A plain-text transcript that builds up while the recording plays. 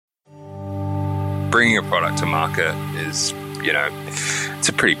bringing a product to market is, it's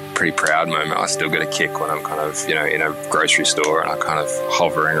a pretty proud moment. I still get a kick when I'm kind of, in a grocery store and I kind of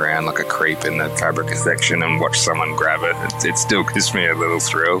hovering around like a creep in the fabric section and watch someone grab it. It still gives me a little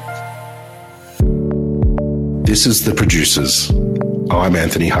thrill. This is The Producers. I'm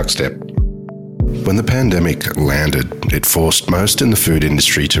Anthony Huckstep. When the pandemic landed, it forced most in the food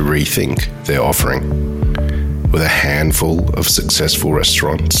industry to rethink their offering. With a handful of successful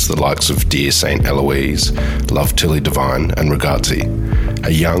restaurants, the likes of Dear St. Eloise, Love Tilly Devine and Ragazzi,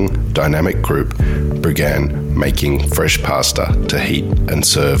 a young, dynamic group began making fresh pasta to heat and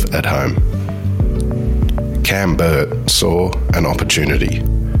serve at home. Cam Burt saw an opportunity,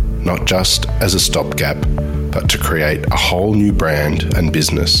 not just as a stopgap, but to create a whole new brand and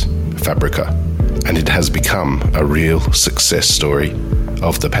business, Fabrica, and it has become a real success story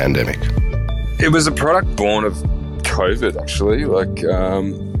of the pandemic. It was a product born of COVID, actually.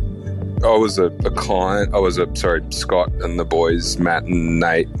 I was a client. Scott and the boys, Matt and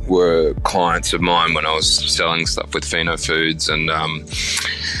Nate, were clients of mine when I was selling stuff with Fino Foods. And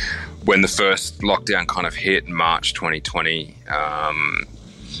when the first lockdown kind of hit in March 2020,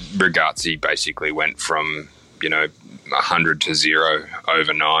 Ragazzi basically went from, 100 to 0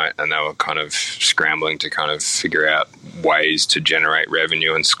 overnight, and they were kind of scrambling to kind of figure out ways to generate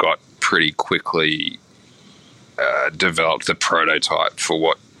revenue. And Scott pretty quickly developed the prototype for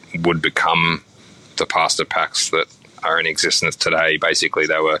what would become the pasta packs that are in existence today. Basically,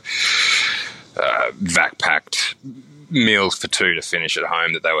 they were vac-packed meals for two to finish at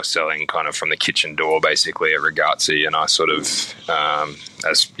home that they were selling kind of from the kitchen door, basically, at Ragazzi. And I sort of,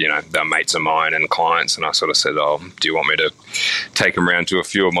 as they're mates of mine and clients, and I sort of said, do you want me to take them around to a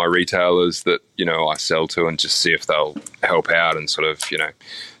few of my retailers that, I sell to and just see if they'll help out? And sort of,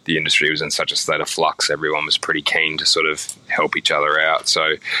 the industry was in such a state of flux, everyone was pretty keen to sort of help each other out.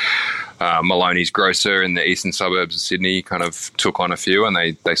 So Maloney's grocer in the eastern suburbs of Sydney kind of took on a few, and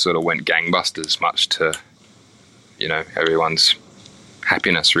they sort of went gangbusters, much to everyone's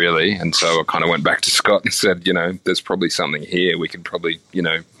happiness, really. And so I kind of went back to Scott and said, there's probably something here. We could probably,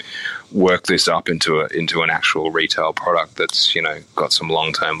 work this up into an actual retail product that's, got some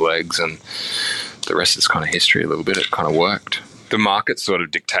long-term legs, and the rest is kind of history a little bit. It kind of worked. The market sort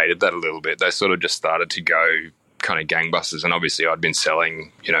of dictated that a little bit. They sort of just started to go kind of gangbusters. And obviously I'd been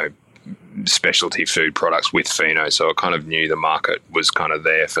selling, specialty food products with Fino, so I kind of knew the market was kind of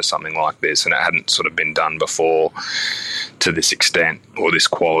there for something like this, and it hadn't sort of been done before to this extent or this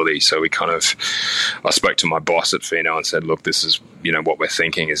quality. So I spoke to my boss at Fino and said, look, this is, what we're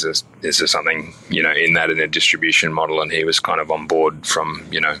thinking. Is there something, in a distribution model? And he was kind of on board from,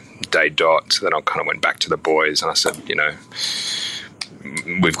 day dot. So then I kind of went back to the boys and I said,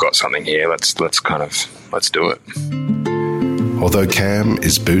 we've got something here. Let's do it. Although Cam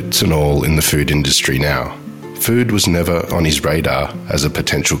is boots and all in the food industry now, food was never on his radar as a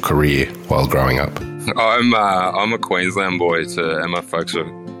potential career while growing up. I'm a Queensland boy, and my folks were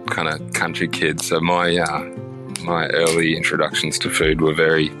kind of country kids. So my early introductions to food were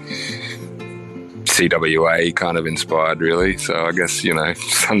very CWA kind of inspired, really. So I guess,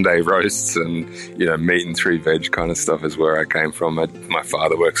 Sunday roasts and, meat and three veg kind of stuff is where I came from. My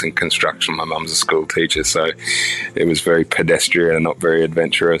father works in construction. My mum's a school teacher. So it was very pedestrian and not very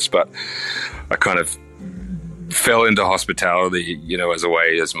adventurous. But I kind of fell into hospitality, as a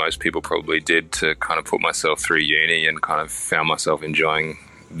way, as most people probably did, to kind of put myself through uni, and kind of found myself enjoying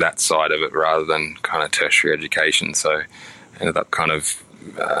that side of it rather than kind of tertiary education. So I ended up kind of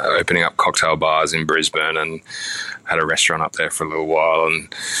opening up cocktail bars in Brisbane and had a restaurant up there for a little while,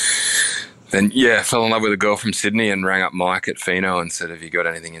 and then fell in love with a girl from Sydney and rang up Mike at Fino and said, have you got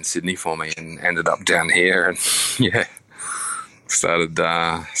anything in Sydney for me? And ended up down here, and started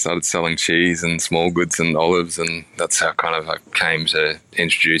selling cheese and small goods and olives, and that's how kind of I came to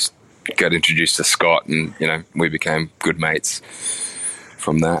get introduced to Scott, and we became good mates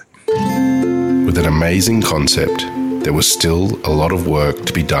from that. With an amazing concept, there was still a lot of work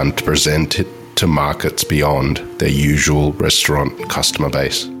to be done to present it to markets beyond their usual restaurant customer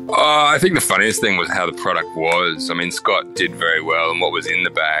base. I think the funniest thing was how the product was. I mean, Scott did very well, and what was in the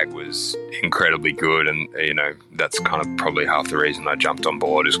bag was incredibly good. And, that's kind of probably half the reason I jumped on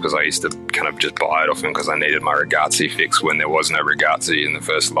board, is because I used to kind of just buy it off him because I needed my Ragazzi fix when there was no Ragazzi in the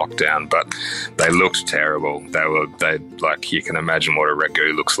first lockdown. But they looked terrible. They like, you can imagine what a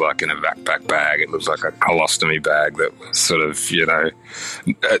ragu looks like in a backpack bag. It looks like a colostomy bag that was sort of,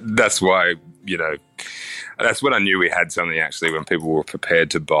 that's why, that's when I knew we had something, actually, when people were prepared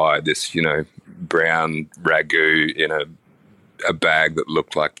to buy this, brown ragu in a bag that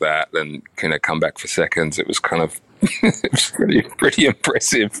looked like that and come back for seconds. It was kind of It's pretty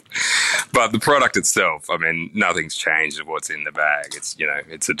impressive. But the product itself, I mean, nothing's changed of what's in the bag. It's, you know,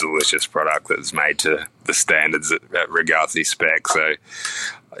 it's a delicious product that's made to the standards at Ragazzi spec. So,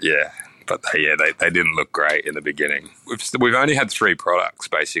 yeah. But they didn't look great in the beginning. We've only had 3 products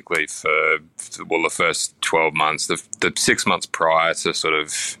basically for the first 12 months. The 6 months prior to sort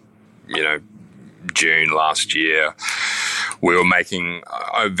of, you know, June last year, we were making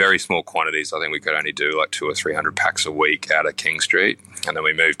very small quantities. I think we could only do like 200 or 300 packs a week out of King Street. And then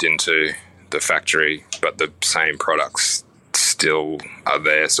we moved into the factory, but the same products still are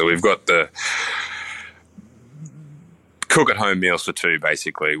there. So we've got the cook-at-home meals for 2,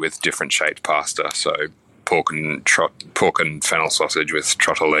 basically, with different shaped pasta. So pork and fennel sausage with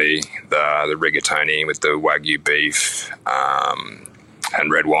trottoli, the rigatoni with the Wagyu beef, and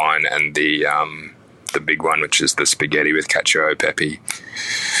red wine, and the big one, which is the spaghetti with cacio e pepe.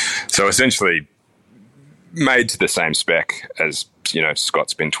 So essentially made to the same spec as, you know,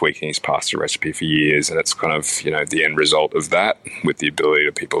 Scott's been tweaking his pasta recipe for years, and it's kind of, you know, the end result of that, with the ability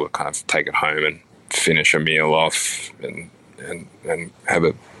to people to kind of take it home and finish a meal off and have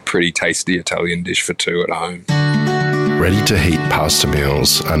a pretty tasty Italian dish for 2 at home. Ready-to-heat pasta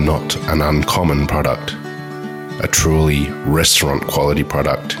meals are not an uncommon product. A truly restaurant-quality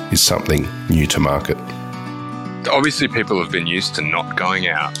product is something new to market. Obviously, people have been used to not going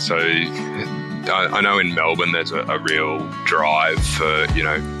out. So I know in Melbourne there's a real drive for, you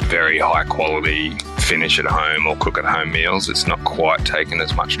know, very high-quality finish-at-home or cook-at-home meals. It's not quite taken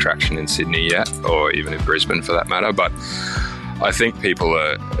as much traction in Sydney yet, or even in Brisbane for that matter. But I think people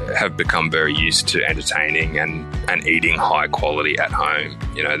have become very used to entertaining and eating high quality at home.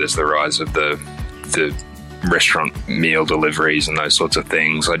 You know, there's the rise of the restaurant meal deliveries and those sorts of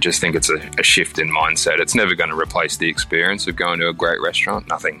things. I just think it's a shift in mindset. It's never going to replace the experience of going to a great restaurant.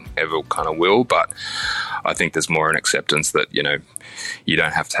 Nothing ever kind of will, but I think there's more an acceptance that, you know, you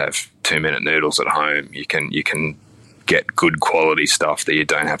don't have to have 2-minute noodles at home. You can get good quality stuff that you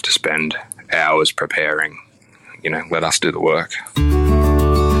don't have to spend hours preparing. You know, let us do the work.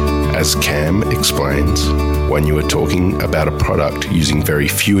 As Cam explains, when you are talking about a product using very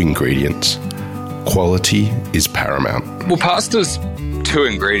few ingredients, quality is paramount. Well, pasta's 2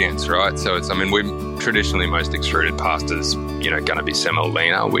 ingredients, right? So it's, I mean, we traditionally, most extruded pastas, you know, going to be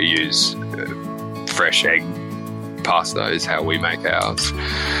semolina. We use fresh egg pasta is how we make ours.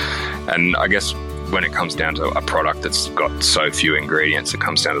 And I guess when it comes down to a product that's got so few ingredients, it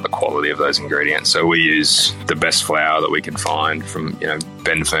comes down to the quality of those ingredients. So we use the best flour that we can find from, you know,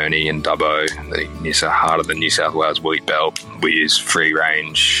 Ben Fernie and Dubbo, the heart of the New South Wales wheat belt. We use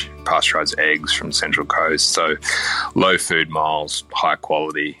free-range pasteurised eggs from Central Coast. So low food miles, high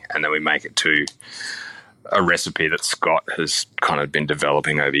quality, and then we make it to a recipe that Scott has kind of been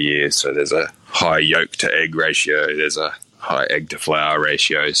developing over years. So there's a high yolk to egg ratio, there's a high egg to flour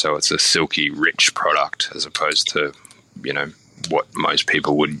ratio, so it's a silky, rich product as opposed to, you know, what most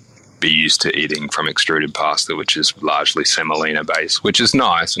people would be used to eating from extruded pasta, which is largely semolina based, which is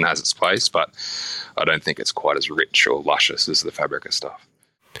nice and has its place, but I don't think it's quite as rich or luscious as the Fabrica stuff.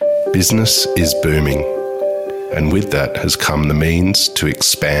 Business is booming, and with that has come the means to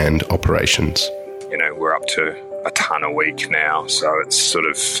expand operations. You know, we're up to a ton a week now, so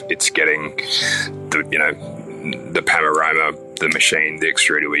it's getting the, you know, the Panorama, the machine, the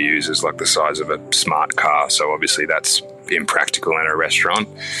extruder we use is like the size of a smart car. So obviously that's impractical in a restaurant.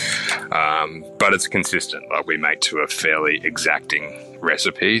 But it's consistent. Like, we make to a fairly exacting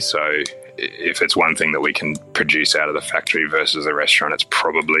recipe. So if it's one thing that we can produce out of the factory versus a restaurant, it's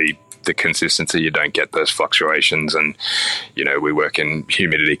probably the consistency. You don't get those fluctuations, and, you know, we work in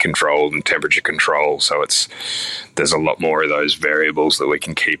humidity control and temperature control, so there's a lot more of those variables that we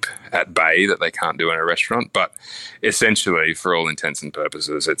can keep at bay that they can't do in a restaurant. But essentially, for all intents and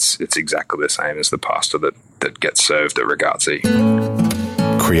purposes, it's exactly the same as the pasta that gets served at Ragazzi.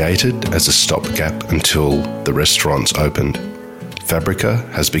 Created as a stopgap until the restaurants opened, Fabrica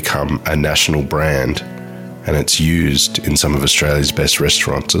has become a national brand, and it's used in some of Australia's best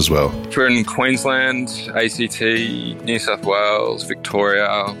restaurants as well. We're in Queensland, ACT, New South Wales,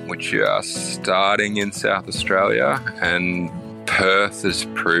 Victoria, which are starting in South Australia, and Perth has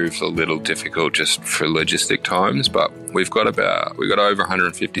proved a little difficult just for logistic times, but we've got over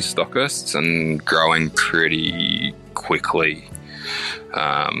 150 stockists and growing pretty quickly.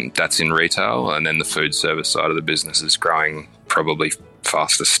 That's in retail, and then the food service side of the business is growing probably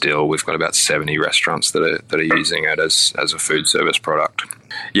faster still. We've got about 70 restaurants that are using it as a food service product.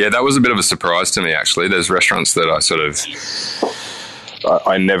 Yeah, that was a bit of a surprise to me, actually. There's restaurants that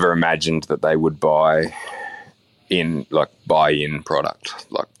I never imagined that they would buy in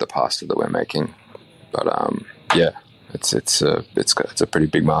product like the pasta that we're making. But yeah, it's a pretty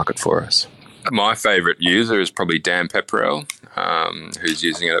big market for us. My favourite user is probably Dan Pepperell, who's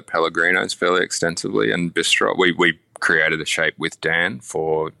using it at Pellegrino's fairly extensively, and Bistro. We created a shape with Dan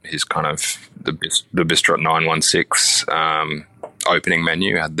for his kind of the Bistro 916 opening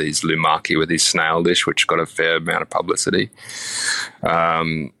menu. Had these lumaki with his snail dish, which got a fair amount of publicity.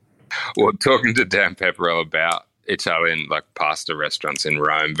 Well, talking to Dan Pepperell about Italian pasta restaurants in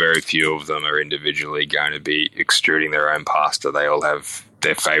Rome, very few of them are individually going to be extruding their own pasta. They all have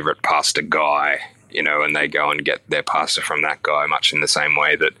their favourite pasta guy, and they go and get their pasta from that guy, much in the same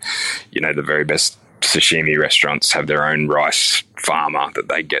way that, the very best sashimi restaurants have their own rice farmer that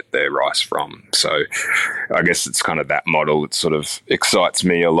they get their rice from. So I guess it's kind of that model that sort of excites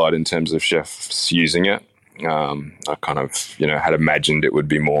me a lot in terms of chefs using it. I kind of, had imagined it would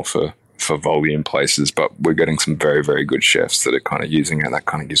be more for volume places, but we're getting some very, very good chefs that are kind of using it. That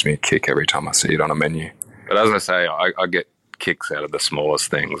kind of gives me a kick every time I see it on a menu. But as I say, I get kicks out of the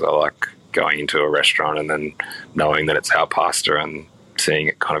smallest things. I like going into a restaurant and then knowing that it's our pasta and seeing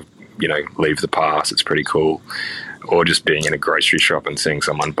it kind of, leave the past. It's pretty cool. Or just being in a grocery shop and seeing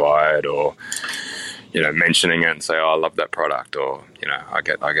someone buy it, or, mentioning it and say, oh, I love that product, or, I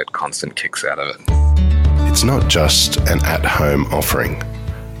get constant kicks out of it. It's not just an at-home offering.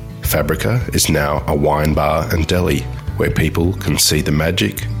 Fabrica is now a wine bar and deli where people can see the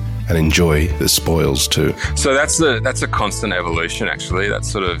magic and enjoy the spoils too. So that's a constant evolution, actually.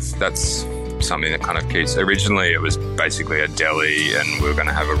 That's something that kind of keeps. Originally, it was basically a deli, and we were going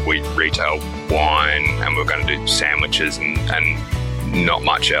to have a retail wine, and we were going to do sandwiches and not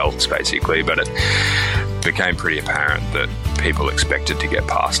much else, basically. But it became pretty apparent that people expected to get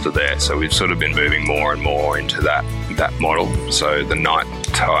pasta there, so we've sort of been moving more and more into that model. So the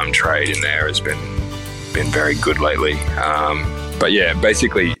nighttime trade in there has been very good lately. But yeah,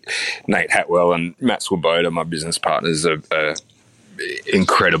 basically, Nate Hatwell and Matt Swoboda, my business partners, are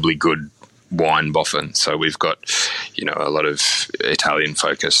incredibly good wine boffin. So we've got, a lot of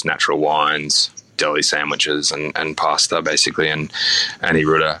Italian-focused natural wines, deli sandwiches, and pasta, basically. And Annie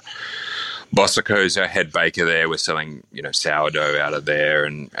Rutter Bossico's our head baker there. We're selling, sourdough out of there,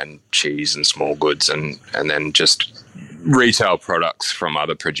 and cheese and small goods, and then just retail products from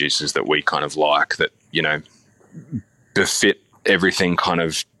other producers that we kind of like that, befit everything kind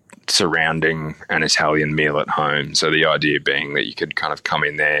of surrounding an Italian meal at home. So the idea being that you could kind of come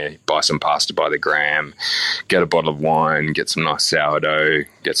in there, buy some pasta by the gram, get a bottle of wine, get some nice sourdough,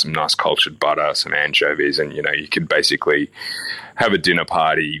 get some nice cultured butter, some anchovies, and, you could basically have a dinner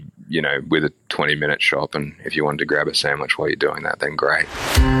party, with a 20-minute shop. And if you wanted to grab a sandwich while you're doing that, then great.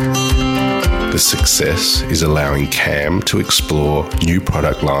 The success is allowing Cam to explore new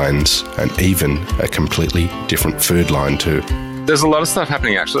product lines and even a completely different food line too. There's a lot of stuff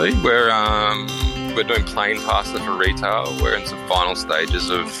happening, actually. We're doing plain pasta for retail. We're in some final stages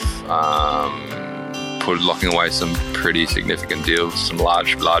of locking away some pretty significant deals, some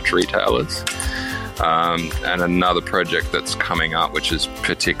large retailers. And another project that's coming up, which is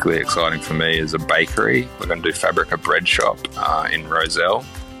particularly exciting for me, is a bakery. We're going to do Fabrica Bread Shop in Rozelle,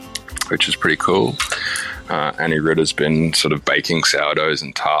 which is pretty cool. Annie Ritter's been sort of baking sourdoughs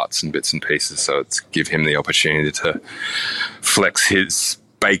and tarts and bits and pieces, so it's give him the opportunity to flex his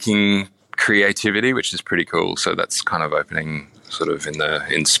baking creativity, which is pretty cool. So that's kind of opening sort of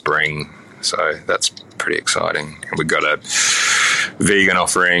in spring. So that's pretty exciting. And we've got a vegan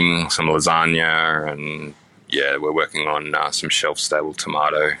offering, some lasagna, and yeah, we're working on some shelf-stable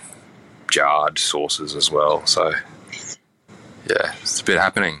tomato jarred sauces as well. So yeah, it's a bit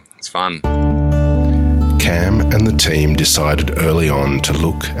happening. It's fun. Cam and the team decided early on to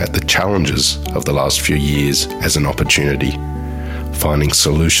look at the challenges of the last few years as an opportunity, finding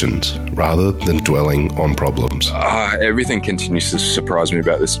solutions rather than dwelling on problems. Everything continues to surprise me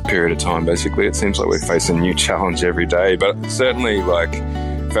about this period of time, basically. It seems like we're facing a new challenge every day, but certainly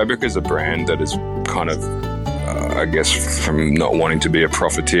Fabrica is a brand that is kind of, I guess, from not wanting to be a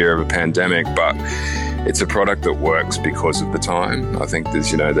profiteer of a pandemic, but it's a product that works because of the time. I think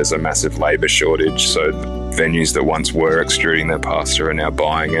there's a massive labour shortage, so venues that once were extruding their pasta are now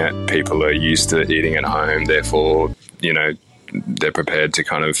buying it. People are used to eating at home, therefore, they're prepared to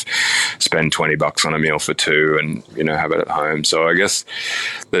kind of spend $20 on a meal for two and, have it at home. So I guess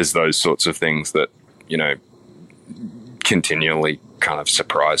there's those sorts of things that, continually kind of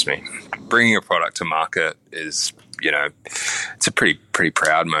surprise me. Bringing a product to market is it's a pretty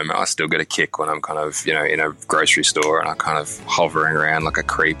proud moment. I still get a kick when I'm kind of, in a grocery store and I kind of hovering around like a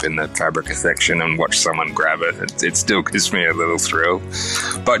creep in the Fabrica section and watch someone grab it. It still gives me a little thrill.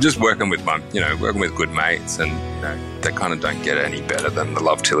 But just working with working with good mates, and they kind of don't get any better than the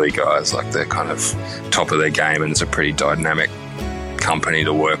Love Tilly guys. Like, they're kind of top of their game, and it's a pretty dynamic company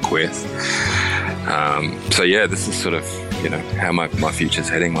to work with. So yeah, this is sort of how my future's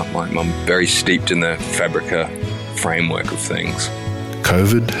heading. I'm very steeped in the Fabrica framework of things.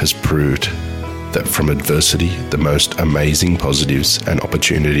 COVID has proved that from adversity, the most amazing positives and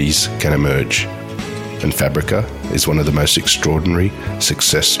opportunities can emerge. And Fabrica is one of the most extraordinary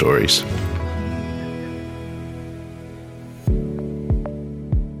success stories.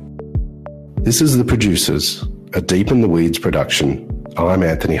 This is The Producers, a Deep in the Weeds production. I'm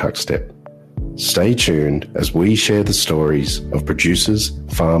Anthony Huckstep. Stay tuned as we share the stories of producers,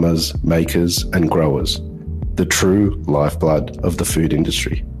 farmers, makers, and growers, the true lifeblood of the food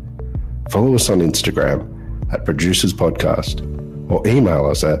industry. Follow us on Instagram at Producers Podcast, or email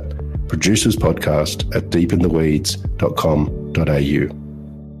us at producerspodcast@deepintheweeds.com.au.